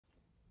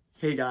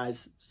Hey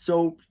guys,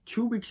 so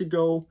 2 weeks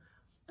ago,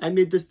 I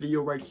made this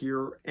video right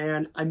here,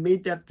 and I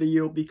made that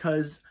video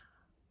because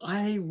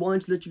I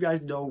wanted to let you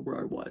guys know where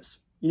I was.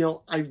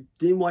 I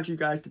didn't want you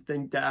guys to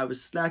think that I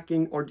was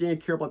slacking or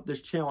didn't care about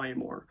this channel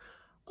anymore.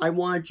 I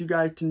wanted you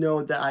guys to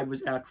know that I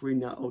was actually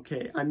not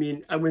okay. I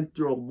mean, I went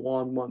through a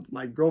long month.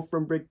 My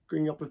girlfriend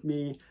breaking up with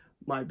me,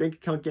 my bank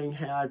account getting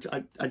hacked.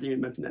 I didn't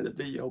even mention that in the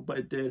video, but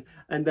it did.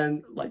 And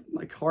then, like,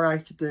 my car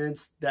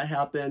accidents that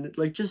happened.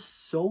 Like,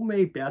 just so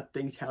many bad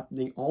things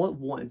happening all at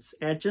once.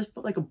 And it just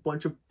felt like a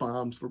bunch of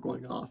bombs were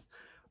going off.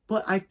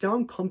 But I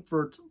found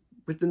comfort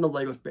within the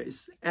LEGO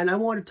space. And I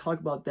want to talk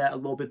about that a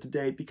little bit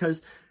today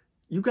because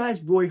you guys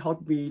really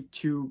helped me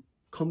to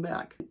come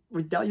back.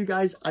 Without you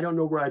guys, I don't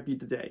know where I'd be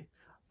today.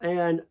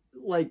 And,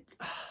 like,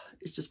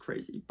 it's just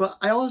crazy. But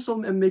I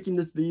also am making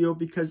this video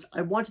because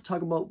I want to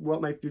talk about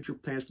what my future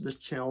plans for this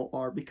channel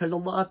are, because a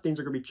lot of things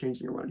are going to be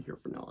changing around here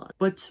from now on.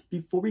 But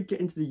before we get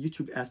into the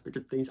YouTube aspect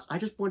of things, I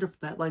just want to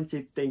flatline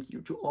say thank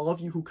you to all of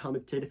you who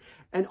commented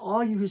and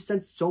all of you who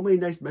sent so many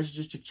nice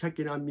messages to check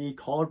in on me,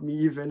 called me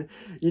even,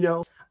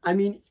 I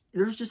mean,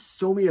 there's just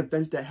so many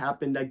events that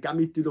happened that got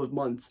me through those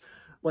months.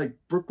 Like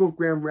Brookville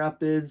Grand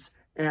Rapids,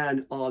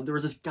 and there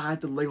was this guy at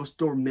the LEGO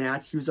store,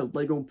 Matt. He was a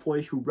LEGO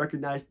employee who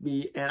recognized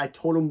me, and I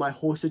told him my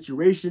whole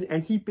situation,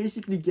 and he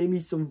basically gave me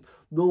some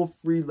little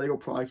free LEGO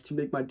products to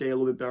make my day a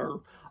little bit better.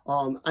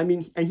 I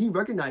mean, and he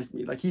recognized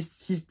me. Like,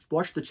 he's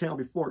watched the channel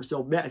before.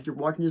 So, Matt, if you're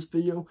watching this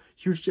video,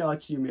 huge shout out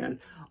to you, man.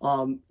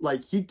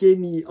 Like, he gave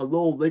me a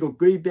little LEGO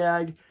goodie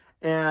bag,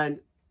 and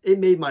it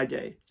made my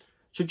day.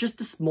 So just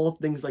the small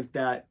things like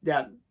that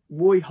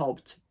really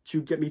helped to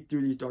get me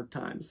through these dark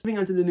times. Moving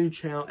on to the new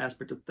channel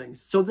aspect of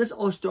things. So this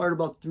all started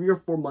about 3 or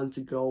 4 months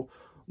ago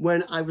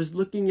when I was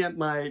looking at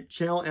my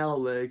channel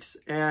analytics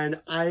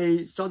and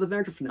I saw the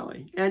Venture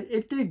finale. And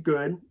it did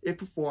good, it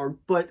performed,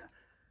 but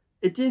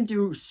it didn't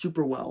do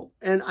super well.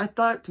 And I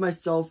thought to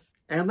myself,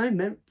 am I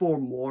meant for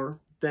more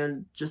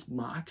than just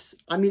mocks?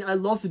 I mean, I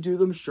love to do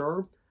them,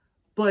 sure,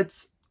 but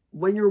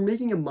when you're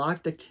making a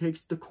mock that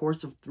kicks the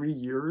course of 3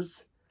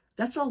 years,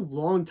 that's a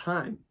long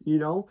time,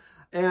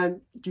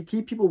 And to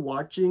keep people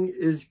watching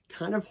is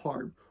kind of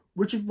hard,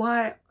 which is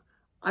why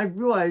I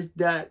realized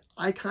that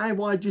I kind of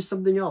want to do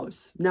something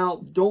else.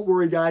 Now, don't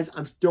worry, guys.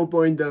 I'm still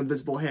building the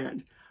invisible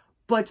hand.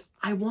 But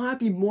I want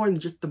to be more than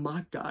just the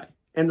mock guy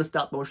and the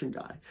stop motion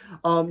guy.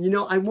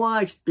 I want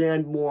to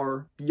expand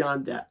more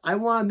beyond that. I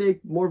want to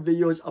make more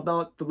videos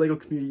about the LEGO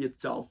community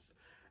itself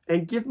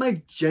and give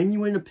my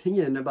genuine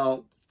opinion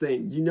about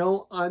things.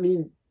 I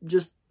mean,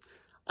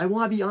 I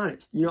want to be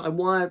honest. I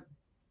want to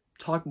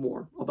talk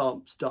more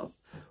about stuff,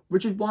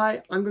 which is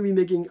why I'm going to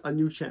be making a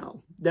new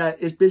channel that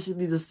is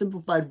basically the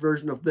simplified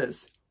version of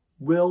this.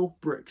 Will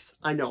Bricks.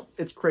 I know,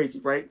 it's crazy,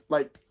 right?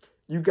 Like,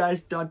 you guys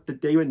thought the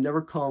day would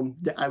never come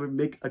that I would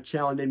make a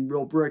channel named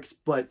Will Bricks,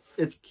 but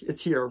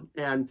it's here.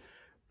 And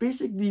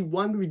basically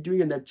what I'm going to be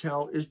doing in that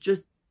channel is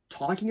just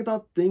talking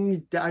about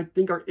things that I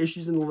think are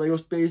issues in the LEGO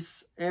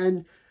space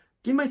and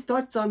give my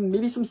thoughts on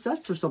maybe some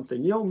sets or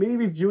something, maybe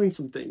reviewing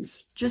some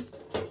things. Just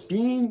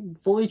being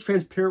fully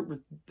transparent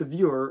with the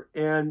viewer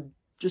and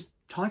just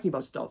talking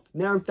about stuff.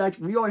 Now, in fact,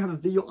 we already have a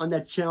video on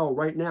that channel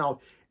right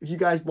now if you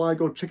guys want to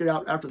go check it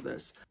out after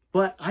this.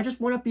 But I just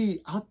want to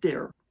be out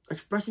there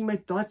expressing my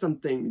thoughts on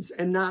things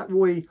and not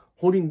really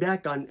holding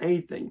back on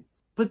anything.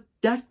 But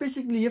that's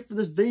basically it for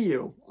this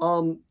video.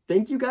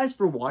 Thank you guys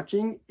for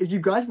watching. If you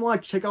guys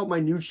want to check out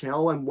my new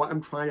channel and what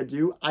I'm trying to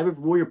do, I would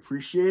really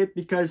appreciate it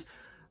because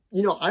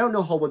I don't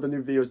know how well the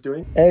new video is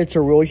doing.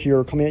 Editor Will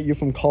here, coming at you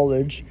from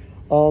college.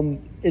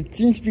 It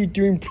seems to be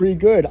doing pretty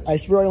good. I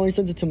swear I only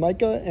sent it to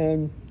Micah,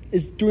 and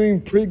it's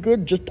doing pretty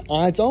good just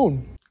on its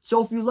own.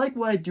 So if you like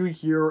what I do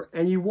here,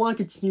 and you want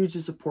to continue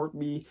to support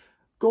me,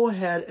 go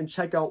ahead and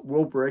check out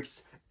Will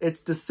Bricks.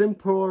 It's the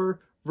simpler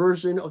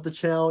version of the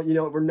channel.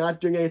 We're not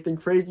doing anything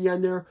crazy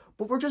on there,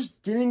 but we're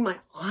just giving my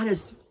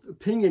honest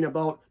opinion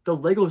about the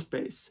LEGO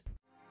space.